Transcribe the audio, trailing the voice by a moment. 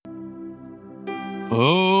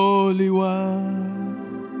Holy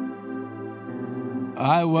One,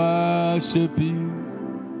 I worship you.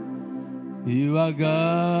 You are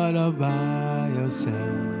God all by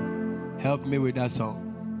yourself. Help me with that song.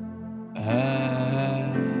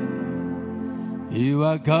 You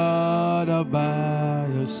are God all by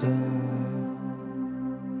yourself.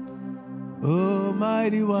 Oh,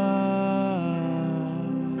 mighty one,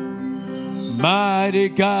 mighty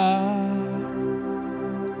God,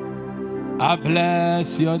 I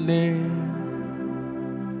bless your name.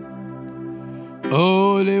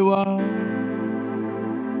 Holy One,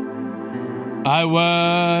 I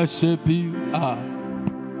worship you.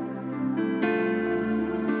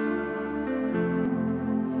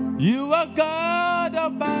 You are God all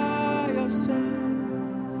by yourself,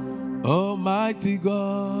 Almighty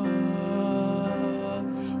God,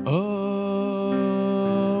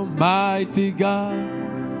 Almighty God.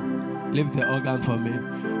 Lift the organ for me.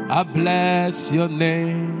 I bless your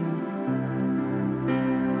name,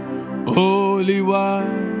 Holy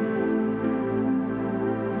One,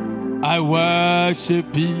 I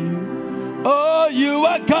worship you. Oh, you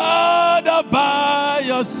are God all by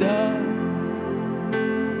yourself.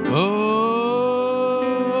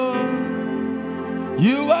 Oh,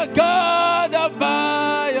 you are God all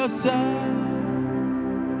by yourself.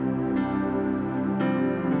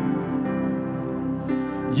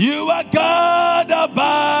 You are God all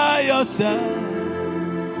by yourself.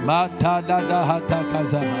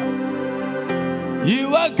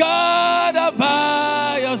 You are God all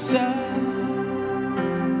by yourself.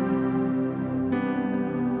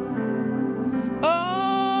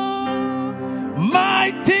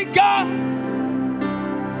 Mighty God,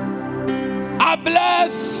 I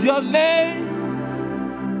bless your name.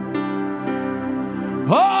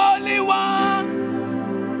 Holy One,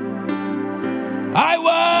 I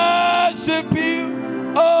worship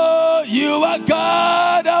you. Oh, you are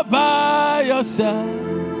God all by yourself.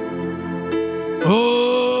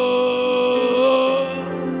 Oh,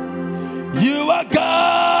 you are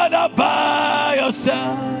God all by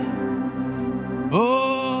yourself.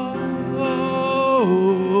 Oh,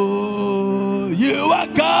 you are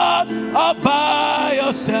God all by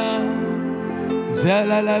yourself.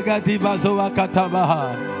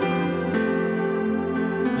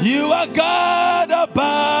 You are God all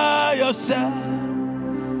by yourself.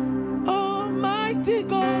 Almighty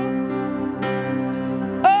God,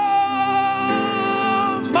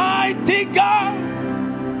 Almighty God,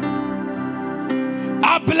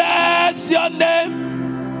 I bless your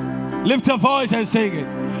name. Lift your voice and sing it.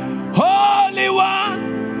 Holy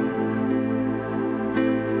One,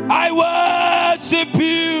 I worship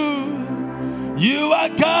you. You are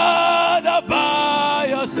God all by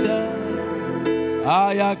yourself. You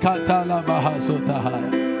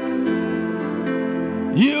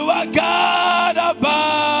are God all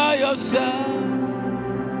by yourself.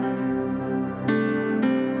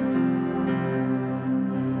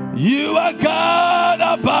 You are God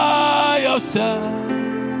all by yourself.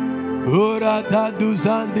 You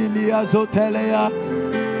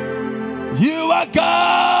are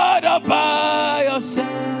God all by yourself.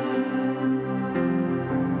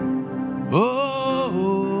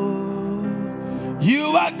 Oh, you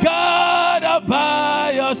are God all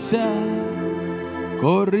by yourself.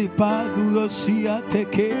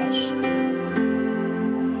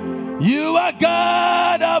 You are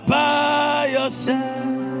God all by yourself.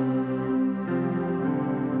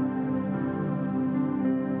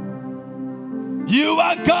 You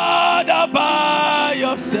are God all by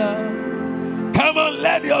yourself. Come on,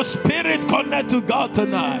 let your spirit connect to God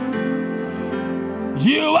tonight.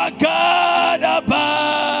 You are God all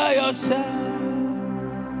by yourself.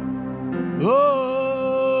 Oh,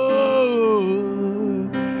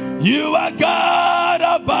 you are God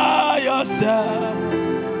all by yourself.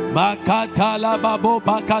 Makatala babo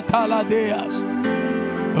bakatala deas.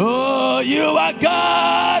 Oh, you are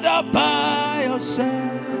God all by yourself.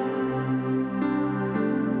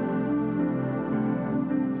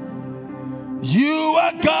 You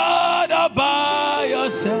are God all by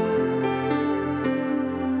yourself.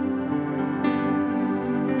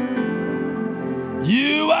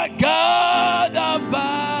 You are God all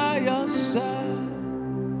by yourself.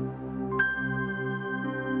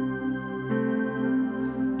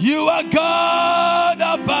 You are God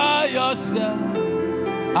all by yourself.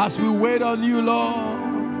 As we wait on you, Lord.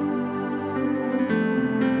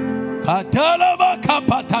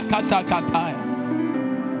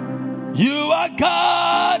 You are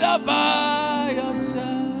God all by yourself.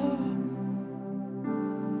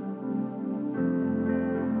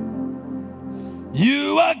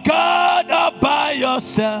 You are God all by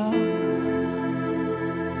yourself.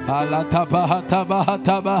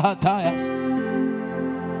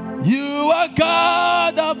 You are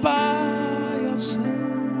God all by yourself.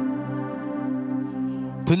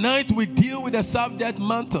 Tonight we deal with the subject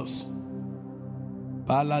mantles.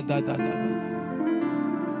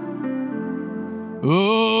 Oh,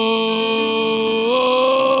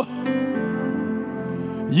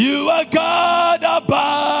 you are God all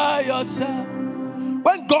by yourself.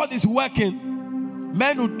 When God is working,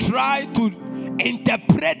 men will try to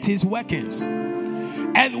interpret his workings.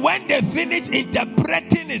 And when they finish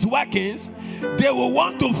interpreting his workings, they will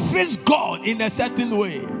want to fix God in a certain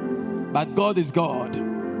way. But God is God.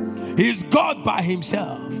 He is God by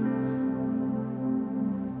himself.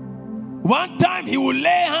 One time he will lay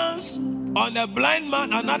hands on a blind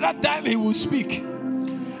man, another time he will speak.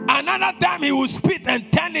 Another time he will spit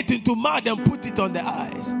and turn it into mud and put it on the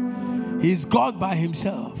eyes. He is God by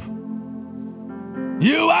himself.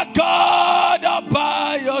 You are God all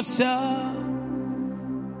by yourself.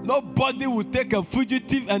 Nobody will take a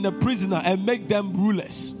fugitive and a prisoner and make them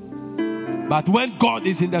rulers. But when God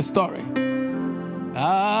is in the story, you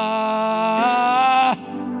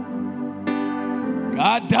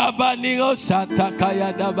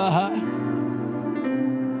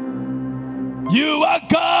are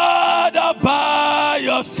God all by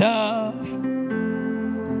yourself.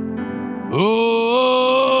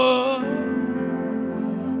 Oh,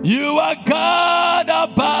 you are God all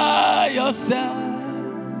by yourself.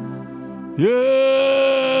 Yeah.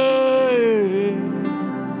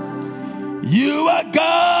 You are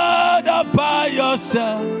God all by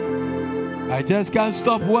yourself. I just can't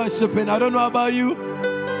stop worshiping. I don't know about you.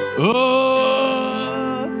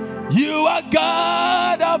 Oh, you are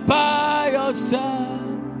God all by yourself.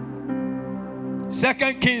 2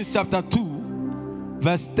 Kings chapter 2,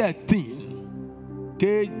 verse 13.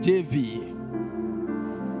 KJV.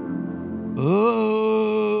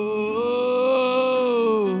 Oh,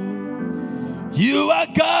 you are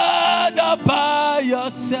God all by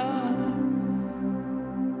yourself.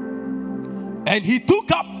 And he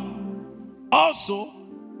took up also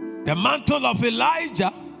the mantle of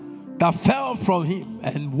Elijah that fell from him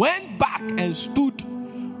and went back and stood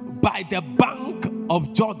by the bank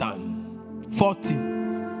of Jordan.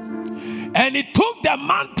 14. And he took the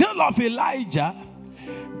mantle of Elijah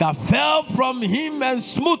that fell from him and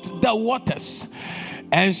smote the waters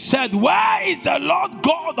and said, where is the Lord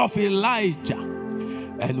God of Elijah?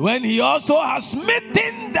 And when he also has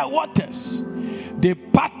smitten the waters, they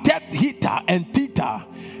parted hither and thither,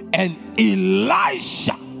 and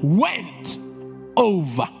Elisha went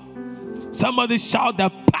over. Somebody shout the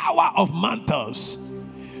power of mantles.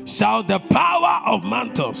 Shout the power of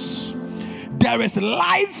mantles. There is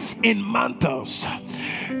life in mantles.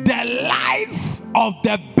 The life of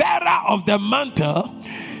the bearer of the mantle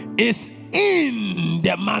is in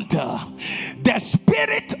the mantle. The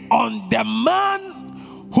spirit on the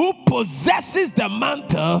man who possesses the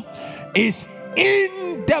mantle is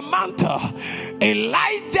in the mantle.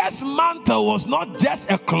 Elijah's mantle was not just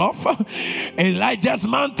a cloth. Elijah's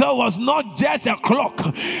mantle was not just a cloak.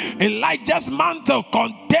 Elijah's mantle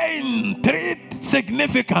contained three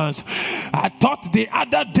significance. I thought the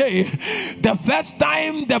other day, the first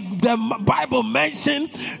time the Bible mentioned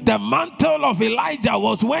the mantle of Elijah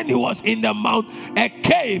was when he was in a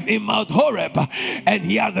cave in Mount Horeb, and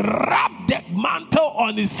he had wrapped the mantle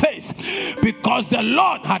on his face because the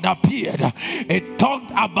Lord had appeared. It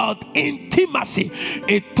talked about intimacy.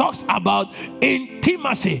 It talks about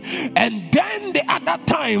intimacy. And then the other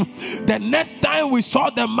time, the next time we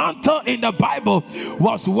saw the mantle in the Bible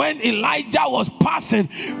was when Elijah was passing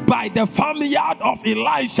by the farmyard of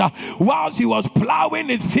Elisha whilst he was plowing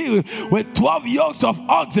his field with 12 yokes of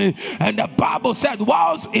oxen. And the Bible said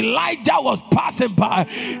whilst Elijah was passing by,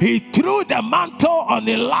 he threw the mantle on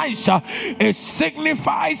Elisha. It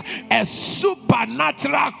signifies a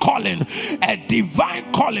supernatural calling. A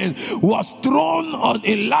divine calling was thrown on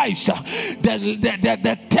Elisha.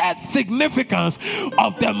 The third significance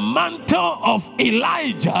of the mantle of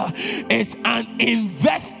Elijah is an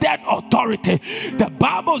invested authority. The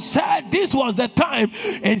Bible said this was the time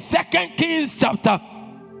in 2 Kings chapter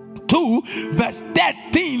 2 verse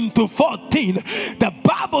 13 to 14. The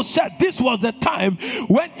Bible said this was the time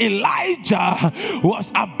when Elijah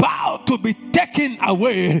was about to be taken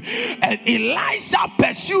away, and Elisha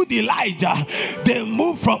pursued Elijah. They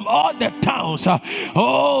moved from all the towns, from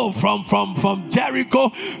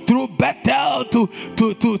Jericho through Bethel to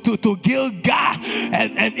Gilgal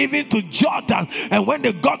and even to Jordan. And when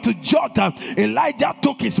they got to Jordan, Elijah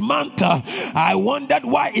took his mantle. I wondered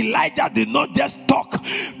why Elijah did not just talk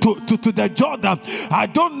to the Jordan. I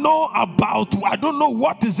don't know what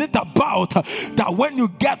what is it about that when you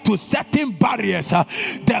get to certain barriers,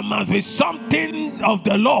 there must be something of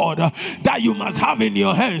the Lord that you must have in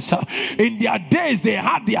your hands. In their days, they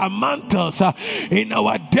had their mantles. In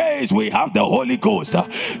our days, we have the Holy Ghost.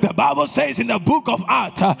 The Bible says in the book of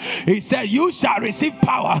Acts, he said, you shall receive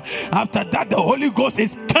power. After that, the Holy Ghost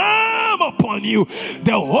is come upon you.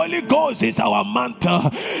 The Holy Ghost is our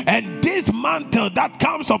mantle, and this mantle that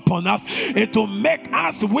comes upon us, it will make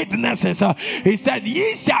us witnesses. He said,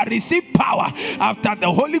 ye shall receive power after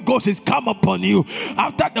the Holy Ghost is come upon you.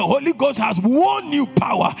 After the Holy Ghost has won you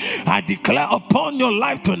power, I declare upon your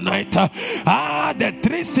life tonight, the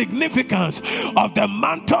three significance of the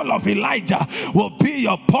mantle of Elijah will be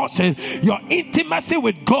your portion. Your intimacy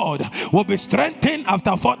with God will be strengthened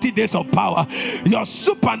after 40 days of power. Your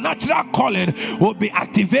supernatural calling will be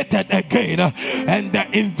activated again, and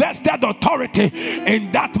the invested authority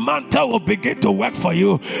in that mantle will begin to work for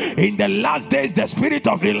you. In the last days, the spirit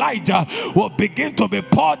of Elijah will begin to be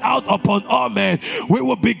poured out upon all men. We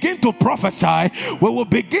will begin to prophesy. We will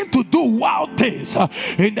begin to do wild things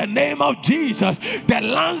in the name of Jesus. The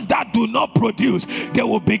lands that do not produce, they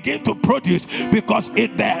will begin to produce, because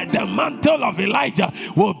the mantle of Elijah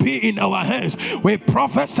will be in our hands. We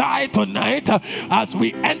prophesy tonight as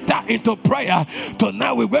we enter into prayer.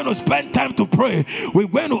 Tonight we're going to spend time to pray. We're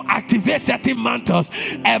going to activate certain mantles.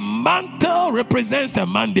 A mantle represents a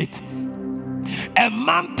mandate. A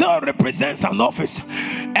mantle represents an office.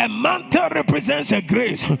 A mantle represents a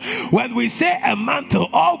grace. When we say a mantle,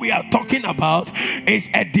 all we are talking about is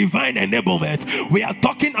a divine enablement. We are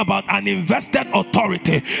talking about an invested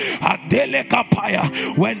authority.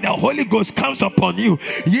 When the Holy Ghost comes upon you,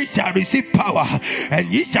 ye shall receive power,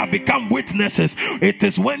 and ye shall become witnesses. It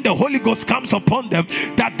is when the Holy Ghost comes upon them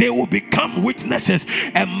that they will become witnesses.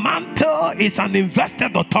 A mantle is an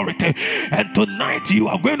invested authority, and tonight you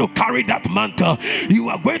are going to carry that mantle. You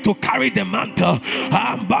are going to carry the mantle.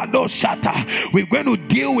 We're going to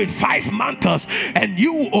deal with 5 mantles, and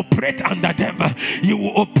you will operate under them. You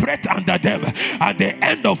will operate under them. At the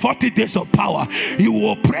end of 40 days of power, you will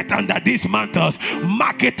operate under these mantles.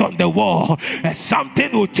 Mark it on the wall, and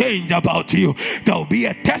something will change about you. There will be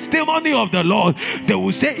a testimony of the Lord. They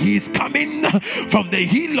will say he is coming from the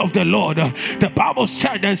hill of the Lord. The Bible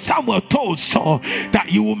said, and Samuel told Saul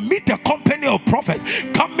that you will meet a company of prophets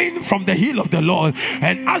coming from the hill of the Lord,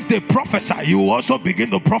 and as they prophesy, you will also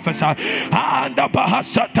begin to prophesy.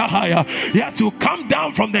 Yes, you come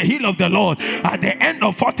down from the hill of the Lord. At the end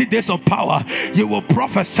of 40 days of power, you will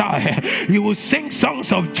prophesy. You will sing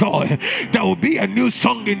songs of joy. There will be a new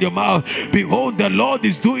song in your mouth. Behold, the Lord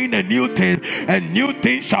is doing a new thing, and new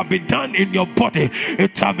things shall be done in your body.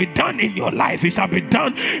 It shall be done in your life. It shall be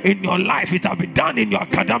done in your life. It shall be done in your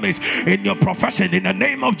academics, in your profession. In the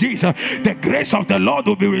name of Jesus, the grace of the Lord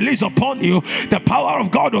will be released upon you. The power of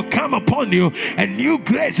God will come upon you, and new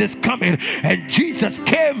grace is coming. And Jesus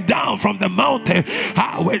came down from the mountain,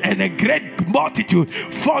 and a great multitude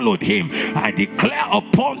followed him. I declare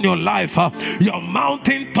upon your life, your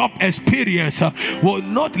mountaintop experience will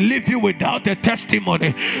not leave you without a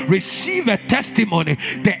testimony. Receive a testimony,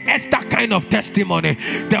 the Esther kind of testimony,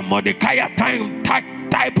 the Mordecai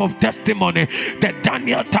type of testimony, the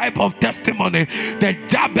Daniel type of testimony, the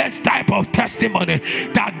Jabez type of testimony,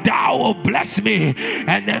 that thou will bless me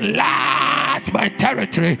and enlarge my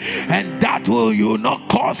territory, and that will you not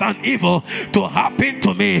cause an evil to happen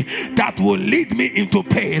to me that will lead me into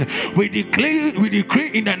pain. We decree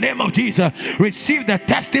in the name of Jesus, receive the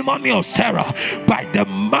testimony of Sarah by the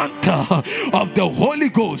mantle of the Holy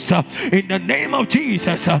Ghost. In the name of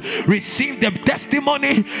Jesus, receive the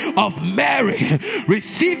testimony of Mary.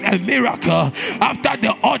 Receive a miracle after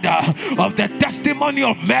the order of the testimony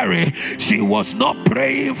of Mary. She was not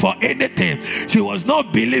praying for anything. She was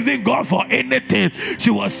not believing God for anything. She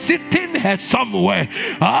was sitting here somewhere,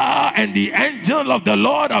 and the angel of the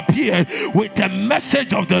Lord appeared with a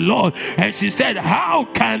message of the Lord, and she said, how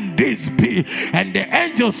can this be? And the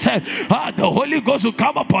angel said, the Holy Ghost will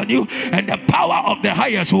come upon you, and the power of the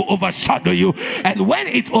highest will overshadow you. And when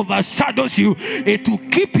it overshadows you, it will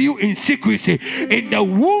keep you in secrecy. In the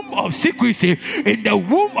womb of secrecy, in the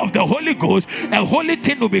womb of the Holy Ghost, a holy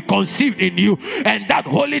thing will be conceived in you, and that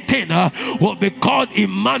holy thing will be called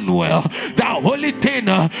Emmanuel. That holy thing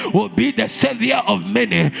will be the savior of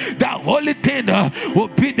many. That holy thing will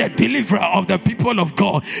be the deliverer of the people of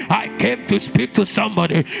God. I came to speak to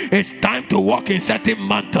somebody. It's time to walk in certain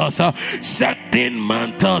mantles, certain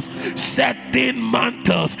mantles, certain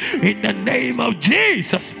mantles in the name of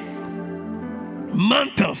Jesus.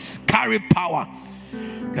 Mantles carry power.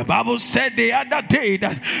 The Bible said the other day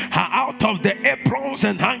that out of the aprons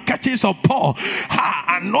and handkerchiefs of Paul,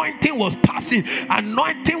 anointing was passing,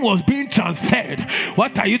 anointing was being transferred.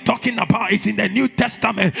 What are you talking about? It's in the New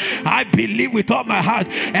Testament. I believe with all my heart,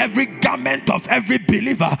 every garment of every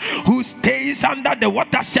believer who stays under the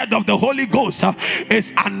watershed of the Holy Ghost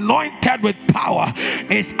is anointed with power.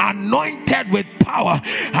 Is anointed with power.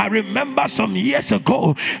 I remember some years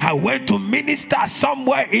ago, I went to minister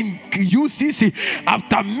somewhere in UCC.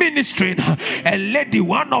 After ministering, a lady,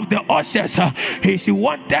 one of the ushers, she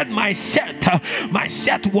wanted my shirt. My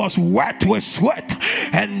shirt was wet with sweat,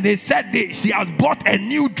 and they said she had bought a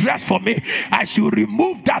new dress for me. I should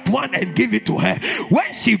remove that one and give it to her.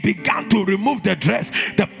 When she began to remove the dress,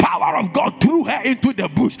 the power of God threw her into the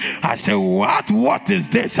bush. I said, what is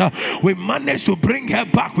this? We managed to bring her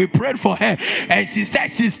back. We prayed for her, and she said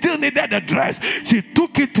she still needed the dress. She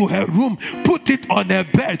took it to her room, put it on her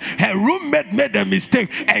bed. Her roommate made a mistake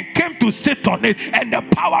and came to sit on it, and the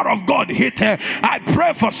power of God hit her. I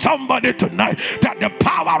pray for somebody tonight that the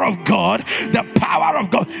power of God, the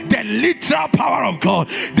literal power of God,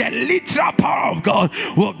 the literal power of God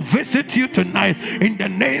will visit you tonight in the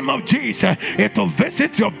name of Jesus. It will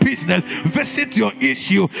visit your business, visit your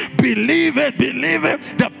issue. Believe it, believe it.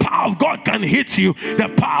 The power of God can hit you, the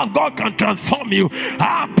power of God can transform you.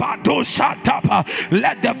 Let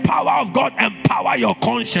the power of God empower your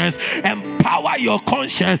conscience, empower your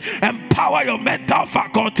conscience, empower your mental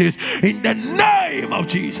faculties in the name of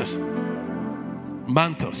Jesus.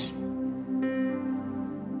 Mantles.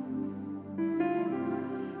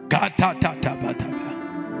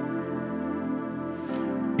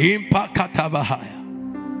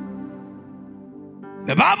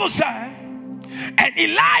 The Bible says, and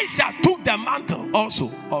Elisha took the mantle also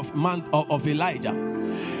of Elijah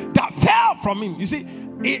that fell from him. You see,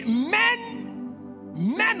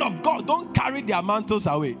 men of God don't carry their mantles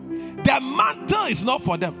away. The mantle is not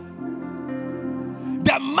for them.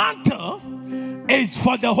 The mantle is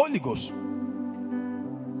for the Holy Ghost.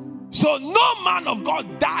 So no man of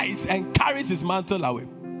God dies and carries his mantle away.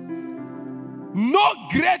 No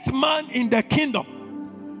great man in the kingdom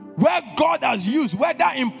where God has used, whether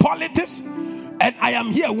in politics, and I am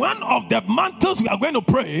here, one of the mantles we are going to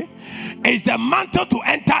pray is the mantle to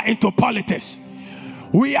enter into politics.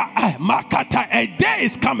 We are Makata, a day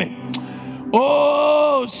is coming.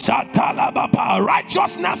 Oh, Shatalabapa.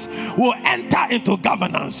 Righteousness will enter into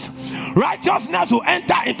governance. Righteousness will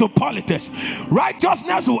enter into politics.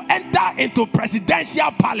 Righteousness will enter into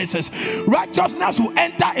presidential palaces. Righteousness will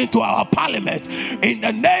enter into our parliament. In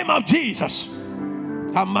the name of Jesus,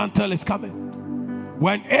 a mantle is coming.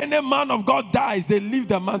 When any man of God dies, they leave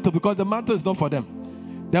the mantle because the mantle is not for them.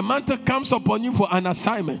 The mantle comes upon you for an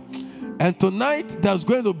assignment. And tonight, there's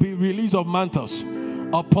going to be release of mantles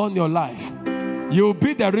upon your life. You'll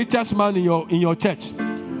be the richest man in your church.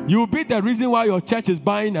 You'll be the reason why your church is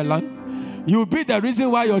buying a land. You'll be the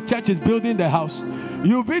reason why your church is building the house.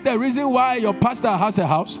 You'll be the reason why your pastor has a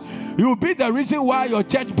house. You'll be the reason why your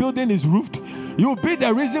church building is roofed. You'll be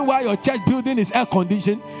the reason why your church building is air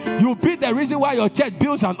conditioned. You'll be the reason why your church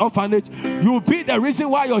builds an orphanage. You'll be the reason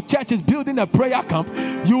why your church is building a prayer camp.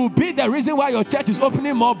 You'll be the reason why your church is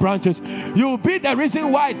opening more branches. You'll be the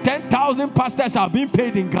reason why 10,000 pastors are being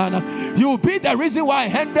paid in Ghana. You'll be the reason why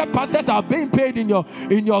 100 pastors are being paid in your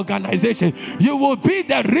organization. You will be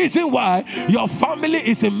the reason why your family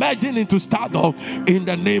is emerging into stardom in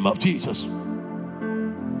the name of Jesus.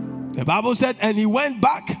 The Bible said, and he went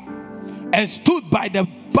back and stood by the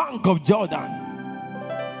bank of Jordan.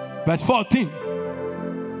 Verse 14.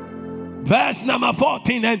 Verse number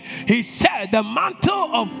 14. And he said, the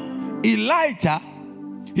mantle of Elijah,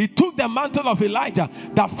 he took the mantle of Elijah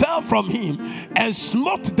that fell from him and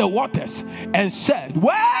smote the waters and said,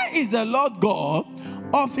 where is the Lord God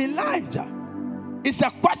of Elijah? It's a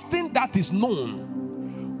question that is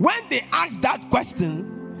known. When they ask that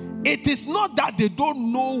question, it is not that they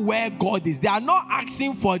don't know where God is. They are not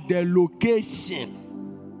asking for the location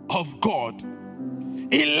of God.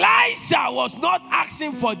 Elisha was not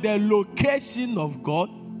asking for the location of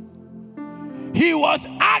God. He was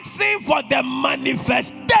asking for the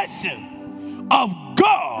manifestation of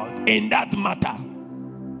God in that matter.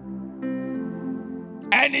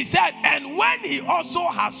 And he said, and when he also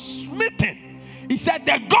has smitten, he said,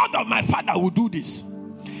 the God of my father will do this.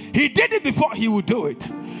 He did it before, he will do it.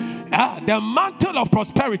 The mantle of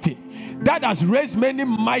prosperity that has raised many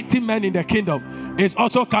mighty men in the kingdom is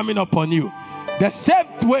also coming upon you. The same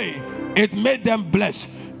way it made them blessed,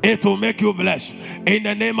 it will make you blessed in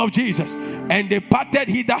the name of Jesus. And they parted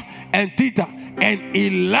hither and thither, and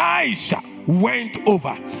Elisha went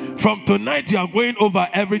over. From tonight, you are going over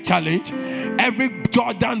every challenge, every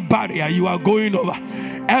Jordan barrier, you are going over.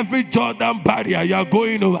 Every Jordan barrier, you are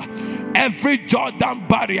going over. Every Jordan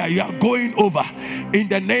barrier, you are going over. In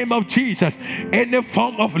the name of Jesus, any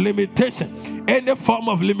form of limitation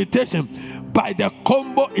by the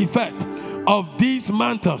combo effect of these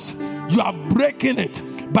mantles, you are breaking it.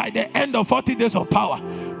 By the end of 40 days of power,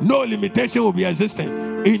 no limitation will be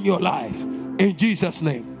existing in your life. In Jesus'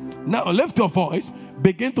 name. Now lift your voice.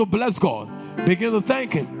 Begin to bless God. Begin to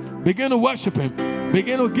thank Him. Begin to worship Him.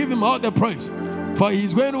 Begin to give Him all the praise. For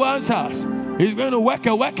He's going to answer us. He's going to work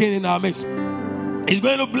a working in our midst. He's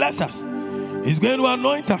going to bless us. He's going to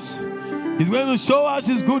anoint us. He's going to show us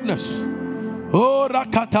His goodness. Oh,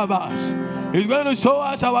 Rakatabas. He's going to show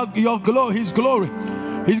us His glory.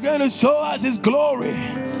 He's going to show us His glory.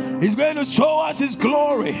 He's going to show us His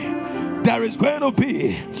glory. There is going to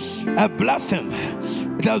be a blessing.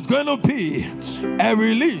 There's going to be a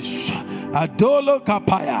release. Adolo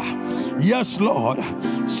Kapaya. Yes, Lord.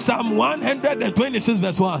 Psalm 126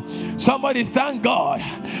 verse 1. Somebody thank God.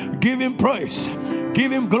 Give Him praise.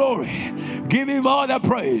 Give Him glory. Give Him all the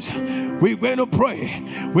praise. We're going to pray.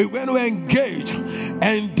 We're going to engage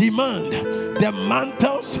and demand the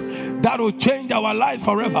mantles that will change our life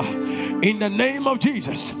forever. In the name of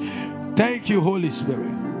Jesus. Thank you, Holy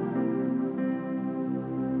Spirit.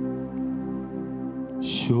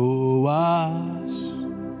 Show us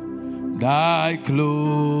Thy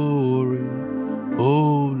glory,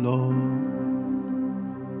 O Lord.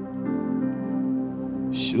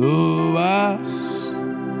 Show us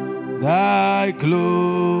Thy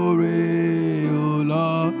glory, O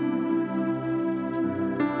Lord.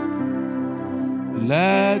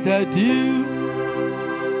 Let the dew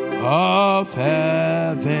of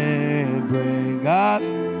heaven bring us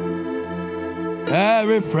a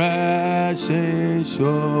refreshing.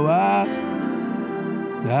 Show us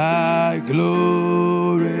Thy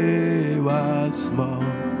glory once more.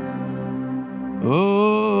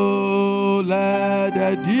 Oh, let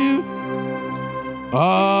the dew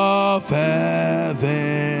of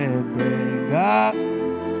heaven bring us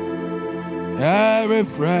a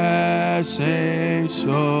refreshing.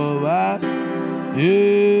 Show us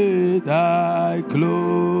Thy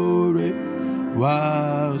glory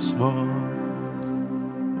once more.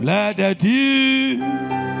 Let the dew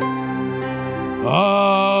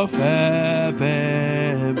of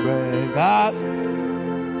heaven bring us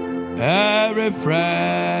a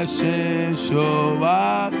refreshing. Show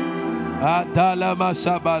us Atalama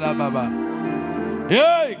Sabala Baba.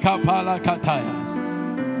 Hey, Kapala Katayas.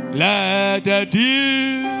 Let the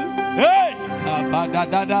dew, hey,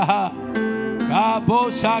 Kapadadaha,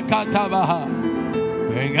 Kabosa Katabaha,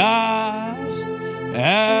 bring us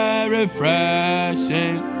a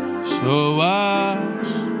refreshing. Show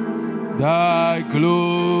us Thy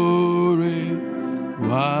glory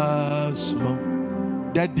once more.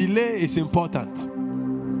 The delay is important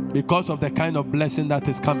because of the kind of blessing that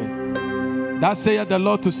is coming. That saith the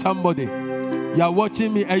Lord to somebody. You are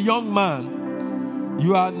watching me, a young man.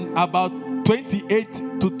 You are about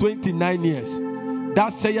 28 to 29 years. That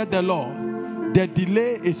saith the Lord. The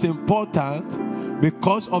delay is important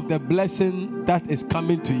because of the blessing that is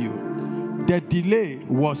coming to you. The delay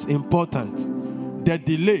was important. The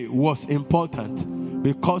delay was important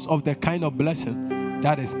because of the kind of blessing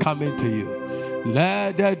that is coming to you.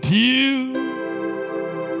 Let the dew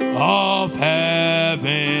of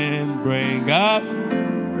heaven bring us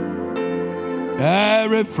a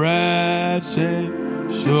refreshing.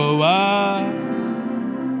 Show us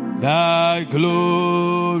Thy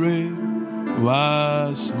glory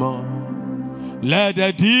once more. Let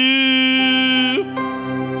the dew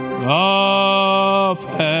of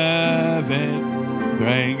heaven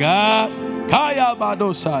bring us Kaya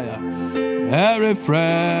Badosaya a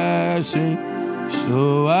refreshing.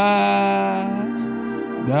 Show us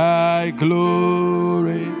Thy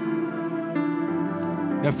glory.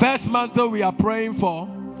 The first mantle we are praying for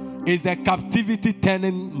is the captivity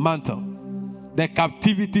turning mantle. The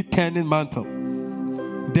captivity turning mantle.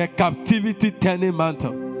 The captivity turning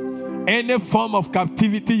mantle. Any form of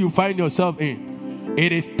captivity you find yourself in,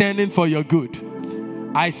 it is turning for your good.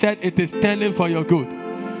 I said it is turning for your good.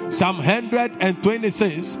 Psalm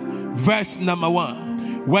 126 verse number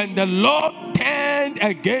 1. When the Lord turned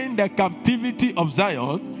again the captivity of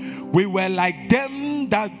Zion, we were like them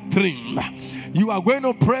that dream. You are going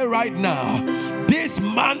to pray right now. This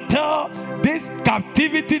mantle, this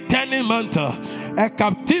captivity turning mantle, a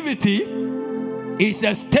captivity is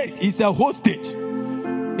a state, is a hostage.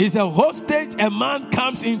 It's a hostage a man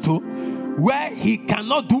comes into where he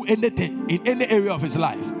cannot do anything in any area of his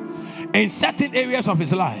life. In certain areas of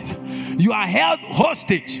his life, you are held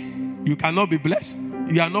hostage. You cannot be blessed.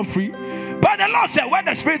 You are not free But the Lord said, where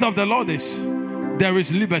the Spirit of the Lord is, there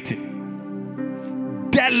is liberty.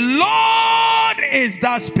 The Lord is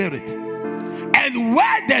that Spirit. And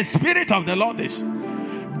where the Spirit of the Lord is,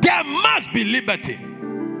 there must be liberty.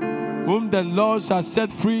 Whom the Lord shall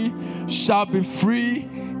set free shall be free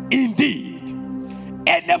indeed.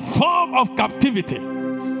 Any form of captivity,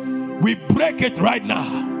 we break it right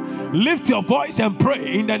now. Lift your voice and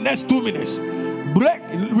pray in the next 2 minutes.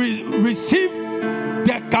 Receive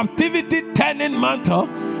the captivity turning mantle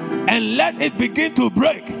and let it begin to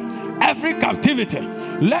break every captivity.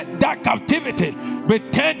 Let that captivity be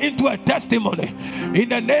turned into a testimony in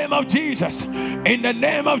the name of Jesus. In the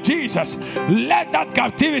name of Jesus, let that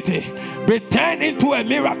captivity be turned into a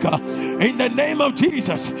miracle in the name of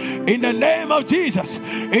Jesus. In the name of Jesus.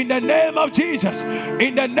 In the name of Jesus.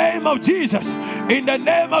 In the name of Jesus. In the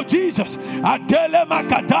name of Jesus. Adele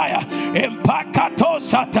Makadaya Impakato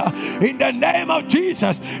Sata. In the name of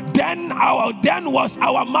Jesus. Then was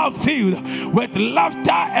our mouth filled with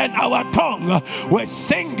laughter and our tongue was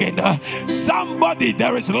singing. Somebody,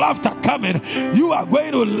 there is laughter coming. You are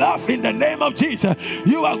going to laugh in the name of Jesus.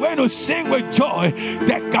 You are going to sing with joy.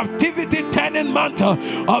 The captivity turning mantle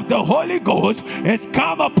of the Holy Ghost has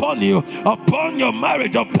come upon you, upon your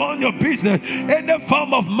marriage, upon your business. Any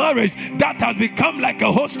form of marriage that has become like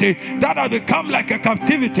a hostage, that has become like a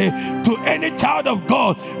captivity to any child of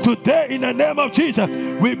God, today in the name of Jesus,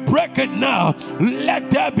 we break it now.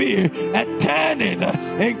 Let there be a turning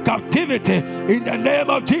in captivity in the name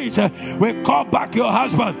of Jesus. We call back your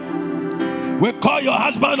husband. We call your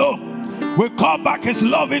husband home. We call back his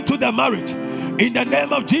love into the marriage in the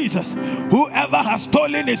name of Jesus. Whoever has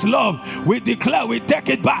stolen his love, we declare, we take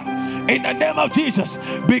it back in the name of Jesus.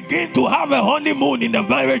 Begin to have a honeymoon in the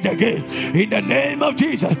marriage again in the name of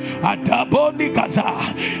Jesus. Let the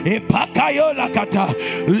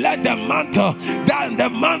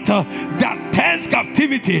mantle that turns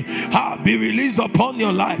captivity be released upon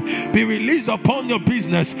your life, be released upon your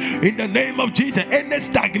business in the name of Jesus. Any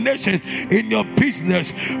stagnation in your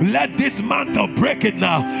business, let this mantle break it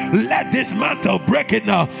now. Let this mantle break it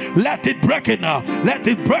now. Let it break it now. Let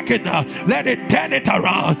it break it now. Let it turn it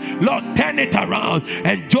around. Lord, turn it around.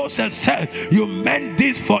 And Joseph said, you meant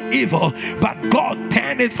this for evil, but God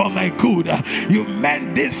turned it for my good. You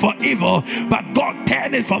meant this for evil, but God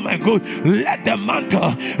turned it for my good. Let the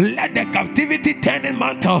mantle, let the captivity turning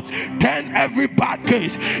mantle turn every bad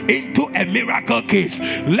case into a miracle case.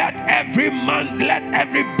 Let every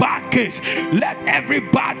bad case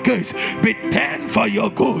be turned for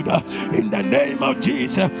your good in the name of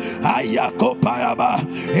Jesus. Ayako paraba,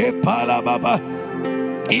 epalababa.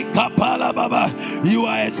 You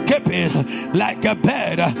are escaping like a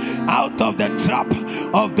bird out of the trap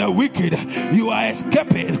of the wicked. You are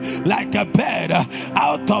escaping like a bird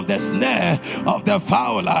out of the snare of the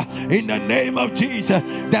fowler. In the name of Jesus,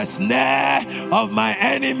 the snare of my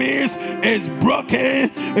enemies is broken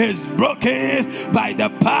by the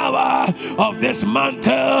power of this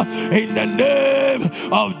mantle. In the name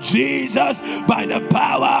of Jesus, by the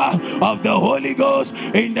power of the Holy Ghost.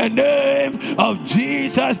 In the name of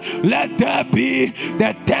Jesus, let there be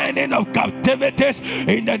the turning of captivities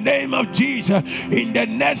in the name of Jesus. In the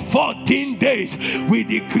next 14 days, we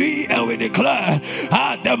decree and we declare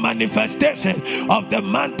the manifestation of the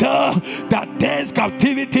mantle that turns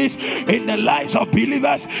captivities in the lives of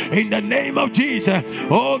believers in the name of Jesus.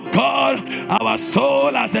 Oh God, our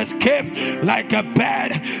soul has escaped like a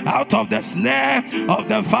bird out of the snare of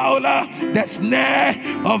the fowler. The snare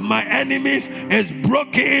of my enemies is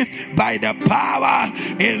broken by the power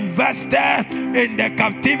invested in the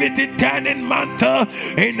captivity turning mantle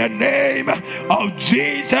in the name of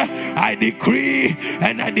Jesus. I decree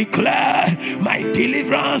and I declare my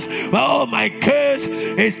deliverance. Oh, my curse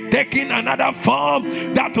is taking another form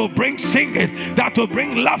that will bring singing, that will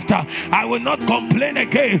bring laughter. I will not complain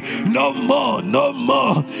again. No more, no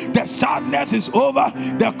more. The sadness is over.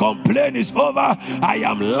 The complaint is over. I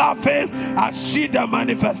am laughing. I see the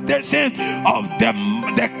manifestation of the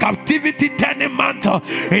captivity turning mantle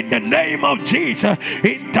in the name of Jesus.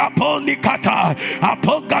 In Taponikata,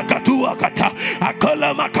 Apogakatuakata,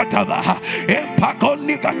 Akolamakatabaha,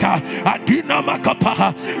 Empakonikata, Adina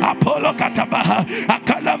Makapaha, Apollo Katabaha,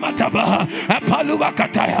 Akalamatabaha,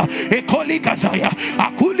 Apaluakataya, Ekolikazaya,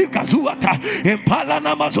 Akulikazuata,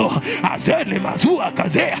 Empalanamazo, Azeli Mazua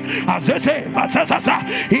Kazea, Azese Mazasa,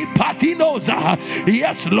 Ipatinoza.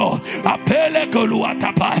 Yes, Lord. Apele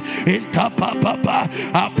Koluatapa, Intapapa,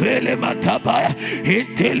 Apele Mataba,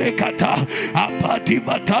 Intelekata,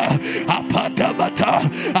 Apatimata, Apatamata,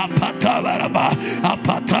 Apatabaraba,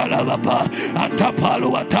 Apatalababa,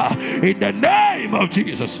 Atapaluata, in the name of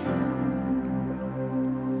Jesus.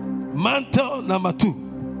 Mantle number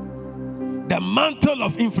 2. The mantle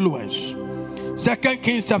of influence. 2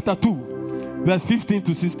 Kings chapter 2, verse 15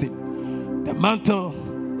 to 16. The mantle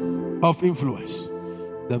of influence.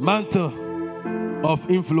 The mantle of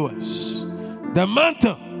influence. The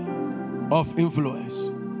mantle of influence.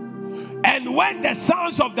 And when the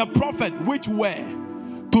sons of the prophet which were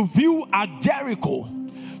to view at Jericho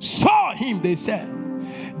saw him, they said,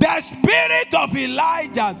 the spirit of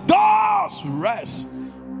Elijah does rest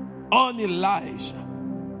on Elisha.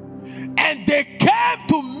 And they came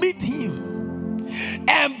to meet him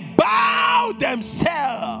and bowed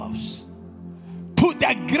themselves to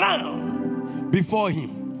the ground before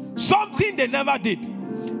him. Something they never did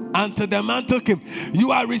until the mantle came.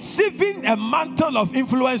 You are receiving a mantle of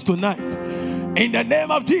influence tonight. In the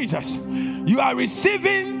name of Jesus. You are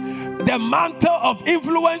receiving the mantle of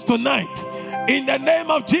influence tonight. In the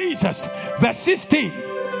name of Jesus. Verse 16.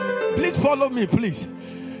 Please follow me, please.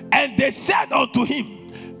 And they said unto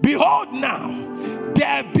him, behold now,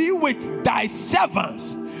 there be with thy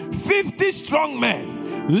servants 50 strong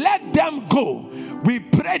men. Let them go, we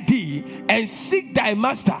pray thee, and seek thy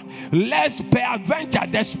master, lest peradventure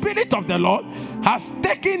the Spirit of the Lord has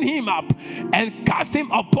taken him up and cast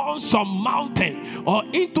him upon some mountain or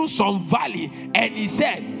into some valley. And he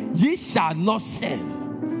said, ye shall not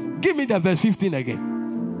sin. Give me the verse 15 again.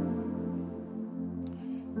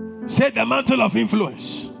 Say, the mantle of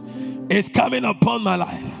influence is coming upon my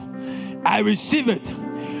life. I receive it.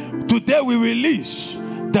 Today we release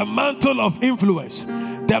the mantle of influence.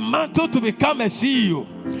 The mantle to become a CEO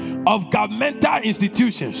of governmental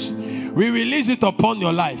institutions. We release it upon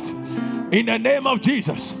your life. In the name of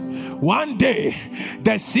Jesus. One day,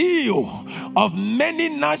 the CEO of many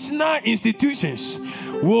national institutions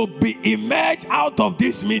will be emerged out of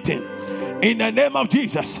this meeting. In the name of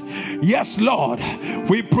Jesus. Yes, Lord.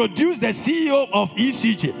 We produce the CEO of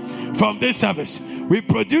ECG from this service. We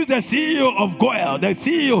produce the CEO of Goel, the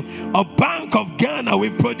CEO of Bank of Ghana. We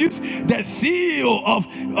produce the CEO of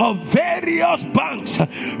various banks. The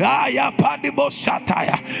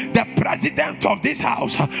president of this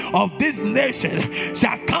house, of this nation,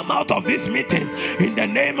 shall come out of this meeting in the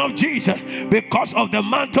name of Jesus because of the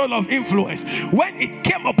mantle of influence. When it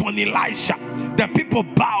came upon Elisha, the people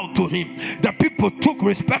bowed to him. The people took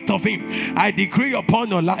respect of him. I decree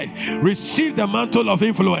upon your life, receive the mantle of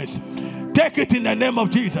influence. Take it in the name of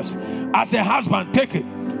Jesus. As a husband, take it.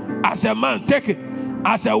 As a man, take it.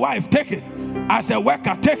 As a wife, take it. As a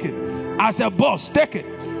worker, take it. As a boss, take it.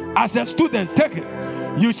 As a student, take it.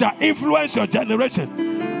 You shall influence your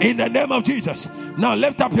generation in the name of Jesus. Now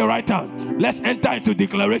lift up your right hand. Let's enter into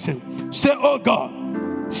declaration. Say, oh God.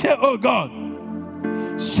 Say, oh God.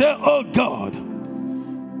 Say, oh God.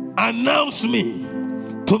 Announce me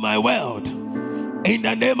to my world in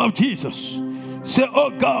the name of Jesus. Say, oh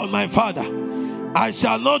God, my Father, I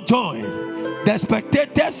shall not join the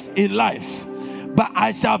spectators in life, but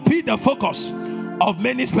I shall be the focus of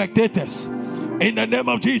many spectators in the name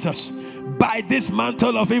of Jesus. By this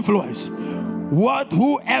mantle of influence,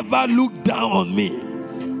 whoever looked down on me,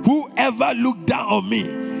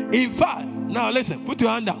 in fact, now listen, put your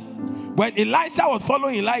hand down. When Elisha was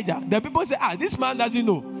following Elijah, the people said, this man doesn't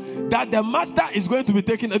know that the master is going to be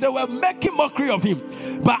taken. They were making mockery of him.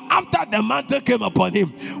 But after the mantle came upon him,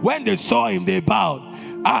 when they saw him, they bowed.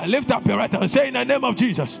 Lift up your right hand and say, in the name of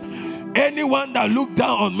Jesus, anyone that looked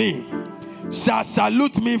down on me shall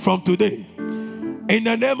salute me from today. In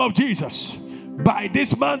the name of Jesus, by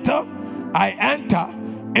this mantle, I enter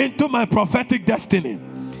into my prophetic destiny.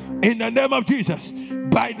 In the name of Jesus,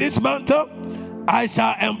 by this mantle, I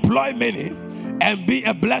shall employ many and be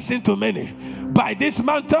a blessing to many. By this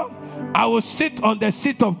mantle, I will sit on the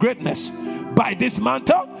seat of greatness. By this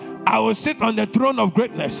mantle, I will sit on the throne of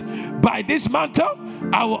greatness. By this mantle,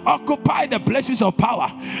 I will occupy the places of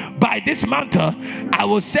power. By this mantle, I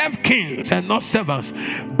will serve kings and not servants.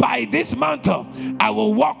 By this mantle, I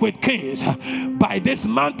will walk with kings. By this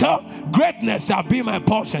mantle, greatness shall be my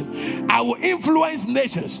portion. I will influence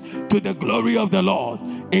nations to the glory of the Lord.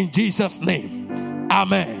 In Jesus' name.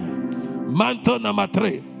 Amen. Mantle number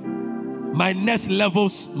 3. My next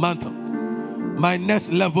level's mantle. My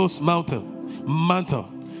next level's mantle.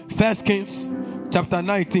 1 Kings chapter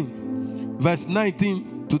 19, verse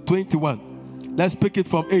 19 to 21. Let's pick it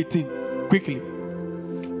from 18 quickly.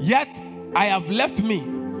 Yet I have left me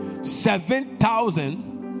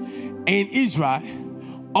 7,000 in Israel,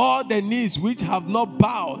 all the knees which have not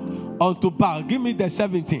bowed unto Baal. Give me the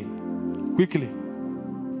 17 quickly.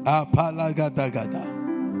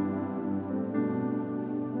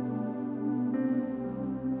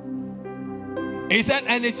 He said,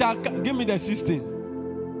 and it shall give me the 16.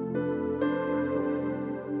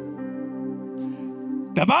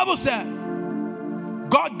 The Bible said,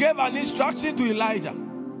 God gave an instruction to Elijah.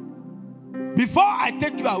 Before I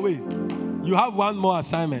take you away, you have one more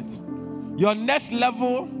assignment. Your next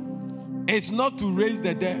level is not to raise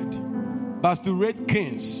the dead, but to raise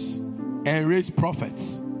kings and raise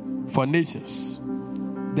prophets for nations.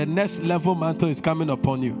 The next level mantle is coming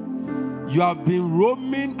upon you. You have been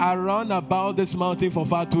roaming around about this mountain for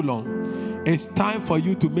far too long. It's time for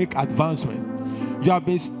you to make advancement. You have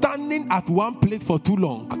been standing at one place for too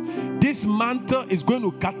long. This mantle is going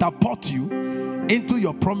to catapult you into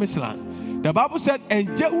your promised land. The Bible said,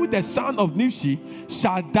 and Jehu the son of Nimshi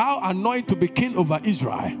shall thou anoint to be king over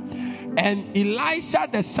Israel. And Elisha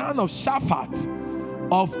the son of Shaphat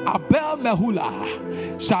of Abel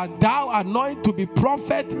Meholah shall thou anoint to be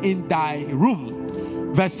prophet in thy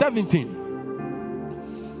room. Verse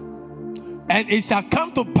 17. And it shall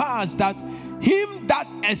come to pass that him that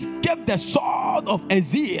escaped the sword of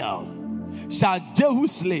Hazael shall Jehu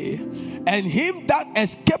slay, and him that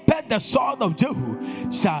escaped the sword of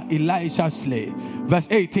Jehu shall Elisha slay. Verse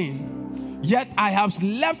 18. Yet I have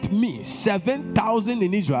left me 7,000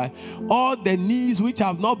 in Israel, all the knees which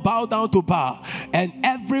have not bowed down to Baal, and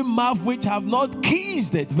every mouth which have not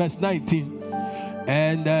kissed it. Verse 19.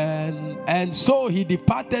 And so he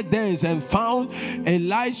departed thence and found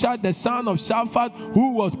Elisha the son of Shaphat,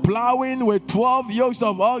 who was plowing with 12 yokes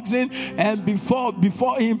of oxen, and before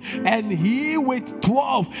him, and he with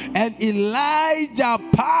 12. And Elijah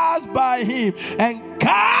passed by him and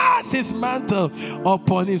cast his mantle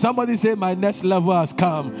upon him. Somebody say, my next level has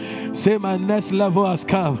come. Say, my next level has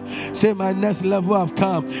come. Say, my next level has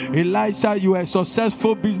come. Elisha, you are a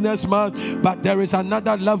successful businessman, but there is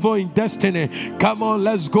another level in destiny. Come on,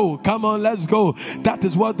 let's go. Come on, let's go. That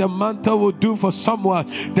is what the mantle will do for someone.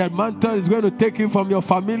 The mantle is going to take you from your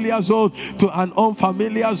familiar zone to an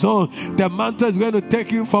unfamiliar zone. The mantle is going to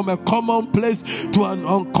take you from a common place to an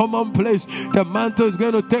uncommon place. The mantle is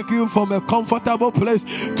going to take you from a comfortable place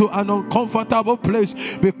to an uncomfortable place,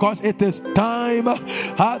 because it is time.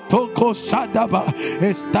 It's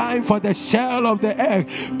time for the shell of the egg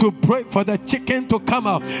to break, for the chicken to come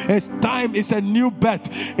out. It's time. It's a new birth.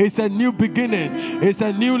 It's a new beginning. It's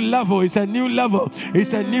a new level. It's a new level.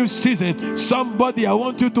 It's a new season. Somebody, I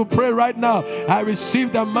want you to pray right now. I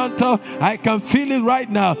receive the mantle. I can feel it right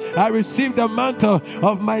now. I receive the mantle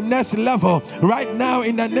of my next level right now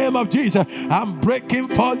in the name of Jesus. I'm breaking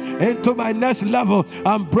forth into my next level.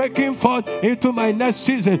 I'm breaking forth into my next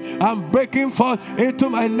season. I'm breaking forth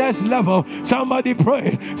into my next level. Somebody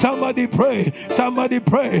pray. Somebody pray. Somebody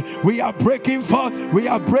pray. We are breaking forth. We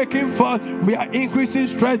are breaking forth. We are increasing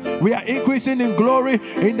strength. We are increasing in glory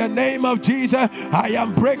in the name of Jesus. I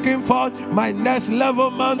am breaking forth my next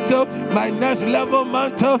level mantle. My next level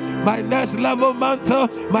mantle. My next level mantle.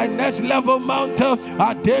 My next level mantle.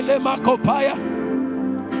 Adele Makopaya.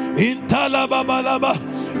 Intalababalaba,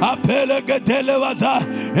 Apelegatelewaza,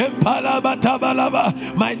 Impalabatabalaba.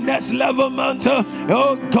 My next level mantle,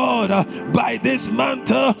 oh God, by this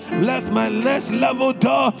mantle, let my next level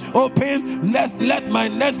door open. Let my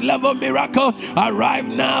next level miracle arrive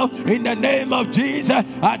now in the name of Jesus.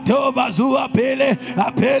 Atobazu apele,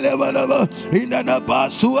 apele walaba,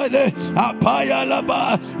 inanabasuele,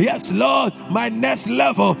 apayalaba. Yes, Lord, my next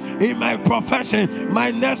level in my profession,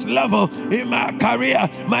 my next level in my career,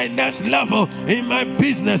 my next level in my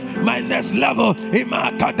business, my next level in my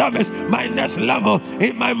academics, my next level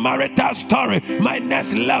in my marital story, my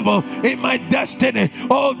next level in my destiny.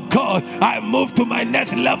 Oh God, I move to my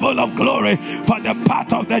next level of glory, for the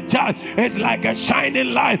path of the just is like a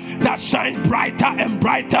shining light that shines brighter and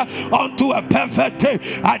brighter unto a perfect day.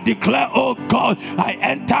 I declare, oh God, I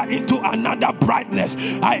enter into another brightness.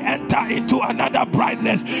 I enter into another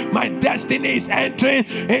brightness. My destiny is entering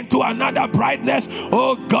into another brightness.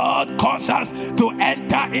 Oh God, cause us to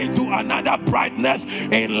enter into another brightness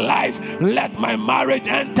in life. Let my marriage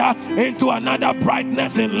enter into another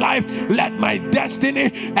brightness in life. Let my destiny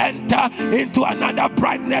enter into another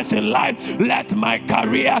brightness in life. Let my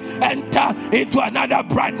career enter into another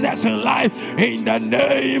brightness in life. In the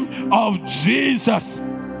name of Jesus.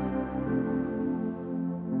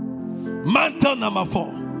 Mantle number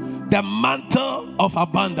 4. The mantle of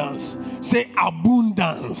abundance. Say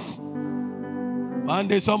abundance. One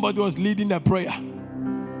day somebody was leading a prayer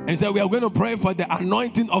and said, we are going to pray for the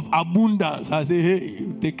anointing of abundance. I say,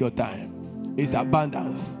 hey, take your time. It's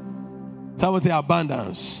abundance. Someone say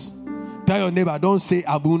abundance. Tell your neighbor, don't say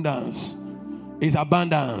abundance. It's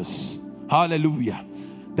abundance. Hallelujah.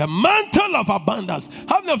 The mantle of abundance.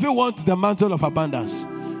 How many of you want the mantle of abundance?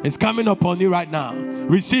 It's coming upon you right now.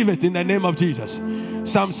 Receive it in the name of Jesus.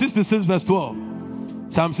 Psalm 66 verse 12.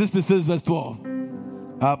 Psalm 66 verse 12.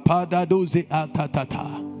 Apada doze atatata.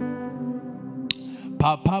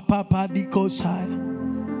 Papa papa dikosai.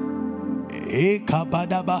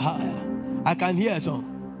 Ekabada bahaya. I can hear a song.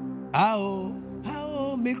 Ao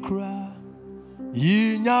mikra.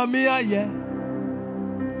 Yinyami aye.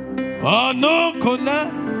 Ono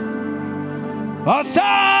kona.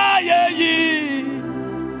 Asaye yi.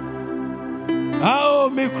 Ao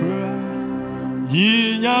mikra.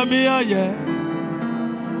 Yinyami aye.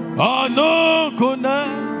 Ono kona.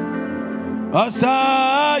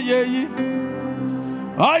 Asaye yi.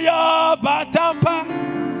 Aya batampa.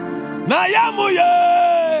 Na yamuye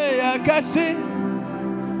yakasi.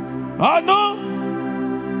 Ano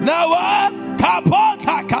na wa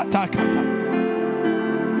kapota kata kata.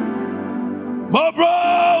 Mobro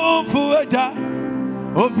umfueja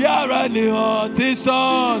obiara ni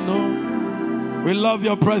otisono. We love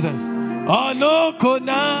your presence. Ano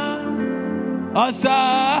kona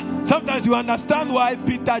asa. Sometimes you understand why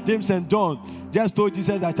Peter, James, and John just told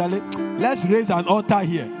Jesus that, Charlie, let's raise an altar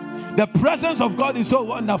here. The presence of God is so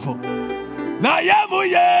wonderful. Na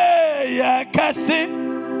yamuye yakasi.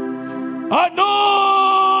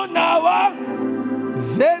 Ano nawa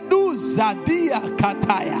zenu zadia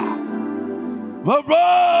kataya.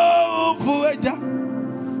 Mabro fueja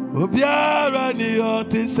obiara ni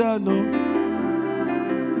otisano.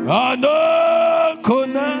 Ano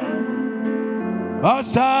kona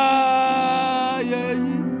asaye.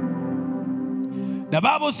 The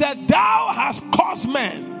Bible said, thou hast caused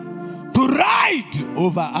men to ride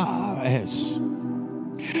over our heads.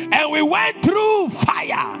 And we went through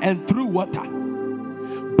fire and through water,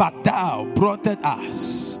 but thou broughtest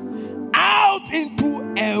us out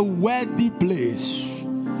into a worthy place.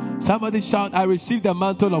 Somebody shout, I receive the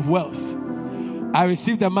mantle of wealth. I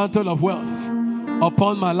receive the mantle of wealth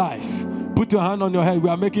upon my life. Put your hand on your head. We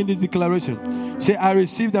are making this declaration. Say, I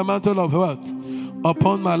receive the mantle of wealth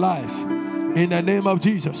upon my life. In the name of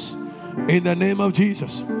Jesus. In the name of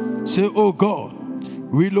Jesus. Say, oh God,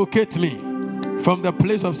 relocate me from the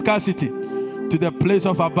place of scarcity to the place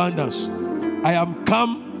of abundance. I am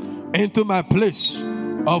come into my place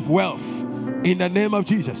of wealth. In the name of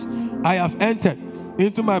Jesus. I have entered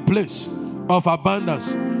into my place of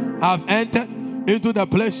abundance. I have entered into the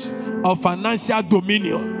place of financial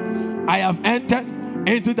dominion. I have entered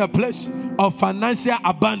into the place of financial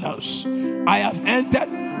abundance. I have entered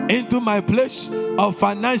into my place of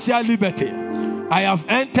financial liberty. I have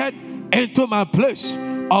entered into my place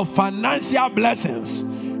of financial blessings.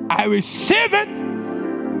 I receive it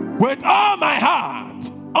with all my heart,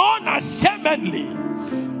 unashamedly.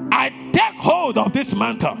 I take hold of this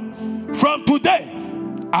mantle. From today,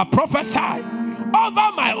 I prophesy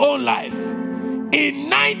over my own life. In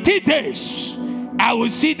 90 days, I will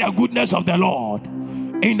see the goodness of the Lord.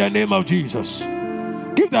 In the name of Jesus.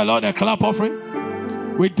 Give the Lord a clap offering.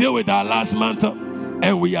 We deal with our last mantle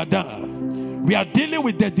and we are done. We are dealing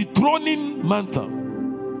with the dethroning mantle.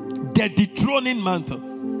 The dethroning mantle.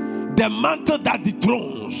 The mantle that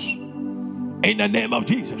dethrones. In the name of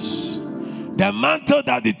Jesus. The mantle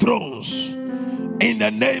that dethrones. In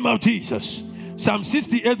the name of Jesus. Psalm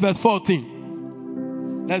 68 verse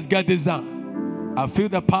 14. Let's get this down. I feel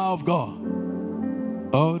the power of God.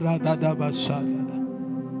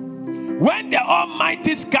 When the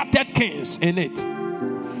Almighty scattered kings in it,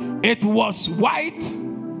 it was white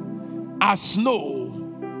as snow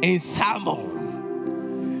in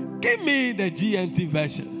salmon. Give me the GNT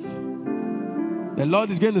version. The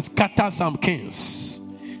Lord is going to scatter some kings.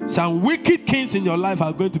 Some wicked kings in your life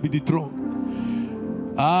are going to be dethroned.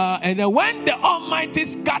 And then when the Almighty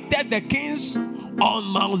scattered the kings on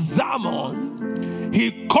Mount Zion,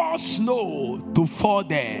 He caused snow to fall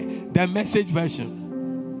there. The Message version.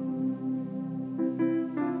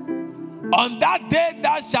 On that day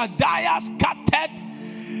that Shaddai scattered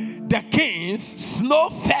the kings, snow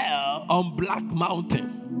fell on Black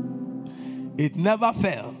Mountain. It never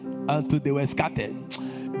fell until they were scattered.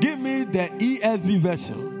 Give me the ESV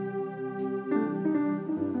version.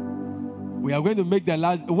 We are going to make the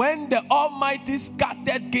last. When the Almighty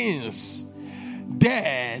scattered kings,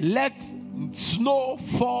 there let snow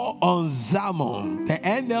fall on Zion. The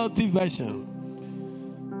NLT version.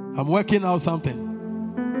 I'm working out something.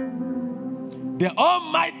 The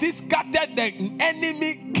Almighty scattered the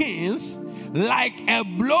enemy kings like a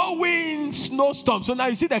blowing snowstorm. So now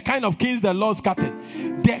you see the kind of kings the Lord scattered.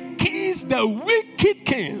 The kings, the wicked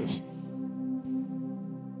kings.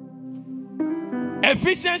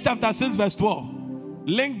 Ephesians chapter 6 verse 12.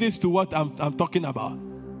 Link this to what I'm talking about.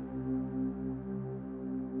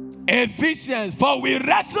 Ephesians, for we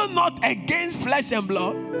wrestle not against flesh and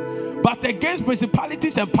blood, but against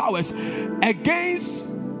principalities and powers, against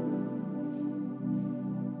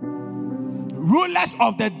rulers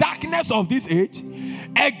of the darkness of this age,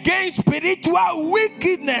 against spiritual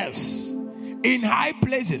wickedness in high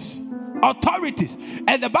places, authorities.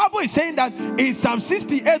 And the Bible is saying that in Psalm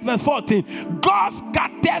 68 verse 14, God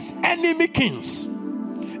scatters enemy kings.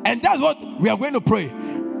 And that's what we are going to pray,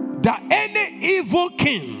 that any evil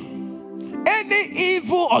king, any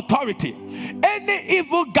evil authority, any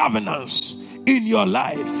evil governance in your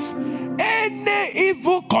life, any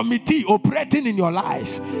evil committee operating in your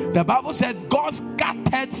life, the Bible said God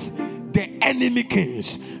scatters the enemy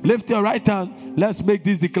kings. Lift your right hand. Let's make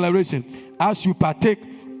this declaration as you partake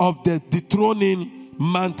of the dethroning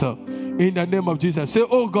mantle in the name of Jesus. Say,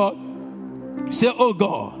 oh God,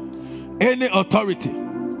 any authority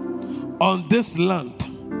on this land,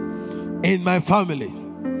 in my family,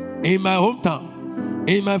 in my hometown,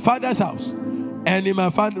 in my father's house, and in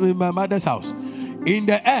my mother's house, in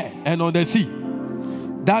the air and on the sea,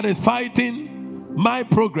 that is fighting my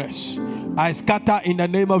progress, I scatter in the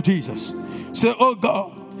name of Jesus. Say, oh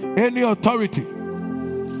God, any authority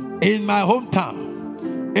in my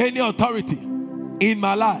hometown, any authority in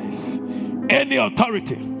my life, any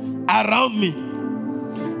authority around me,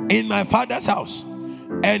 in my father's house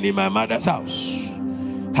and in my mother's house,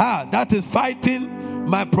 that is fighting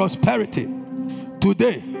my prosperity,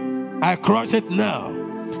 today I crush it now.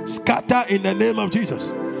 Scatter in the name of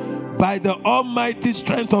Jesus by the almighty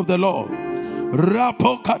strength of the Lord.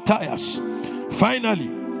 Rapokatayas. Finally,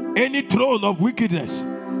 any throne of wickedness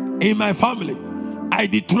in my family, I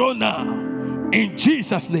dethrone now in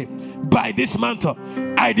Jesus' name. By this mantle,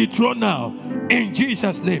 I dethrone now in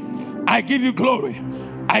Jesus' name. I give you glory,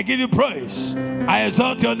 I give you praise, I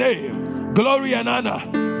exalt your name. Glory and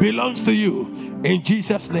honor belongs to you in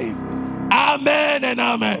Jesus' name. Amen and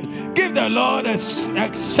amen. Give the Lord a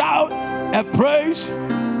shout, a praise.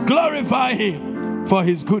 Glorify him for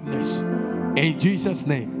his goodness. In Jesus'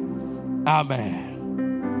 name. Amen.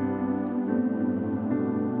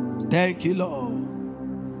 Thank you, Lord.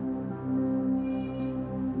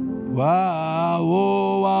 Wow,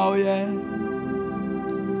 oh, wow, yeah.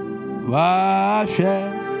 Wow,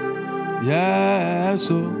 yeah. Yes,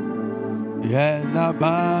 oh. Yeah, na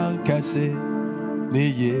banka se ni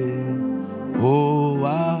ye. Oh,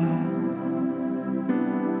 wow.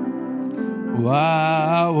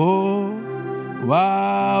 Wow, oh,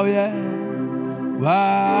 wow, yeah.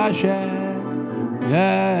 Wow, yeah.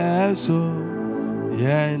 Yes, oh.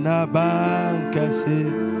 Yeah, na banka se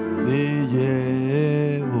ni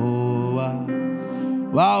ye. Oh, wow.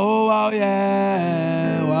 Wow, oh, wow,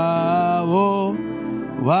 yeah. Wow, oh,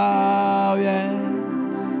 wow, yeah.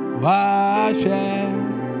 Wow, yeah.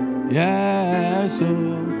 Yes,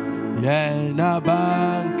 oh. Yeah, na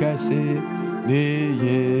banka se ni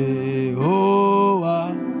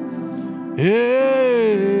Yehovah.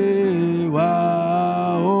 Hey,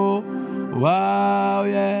 wow, oh, wow,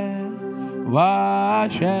 yeah, wow,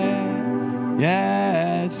 yeah,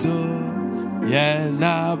 yes, oh, yeah,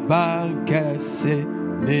 na banka se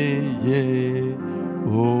ni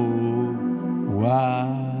Yehovah.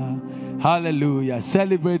 Hallelujah.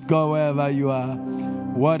 Celebrate God wherever you are.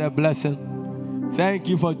 What a blessing. Thank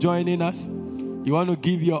you for joining us. You want to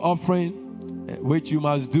give your offering, which you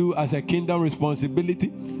must do as a kingdom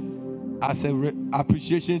responsibility, as an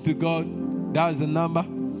appreciation to God. That's the number.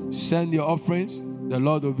 Send your offerings. The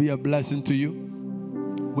Lord will be a blessing to you.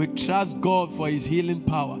 We trust God for his healing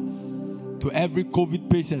power to every COVID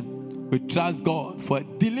patient. We trust God for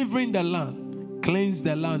delivering the land. Cleanse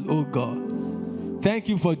the land, oh God. Thank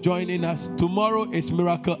you for joining us. Tomorrow is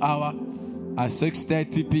Miracle Hour at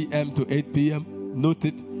 6:30 p.m. to 8 p.m. Note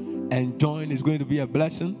it and join. It's going to be a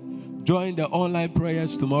blessing. Join the online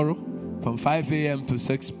prayers tomorrow from 5 a.m. to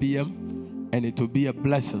 6 p.m. and it will be a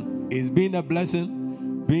blessing. It's been a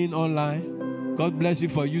blessing being online. God bless you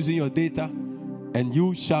for using your data, and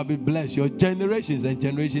you shall be blessed. Your generations and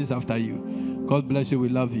generations after you. God bless you. We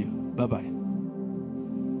love you. Bye-bye.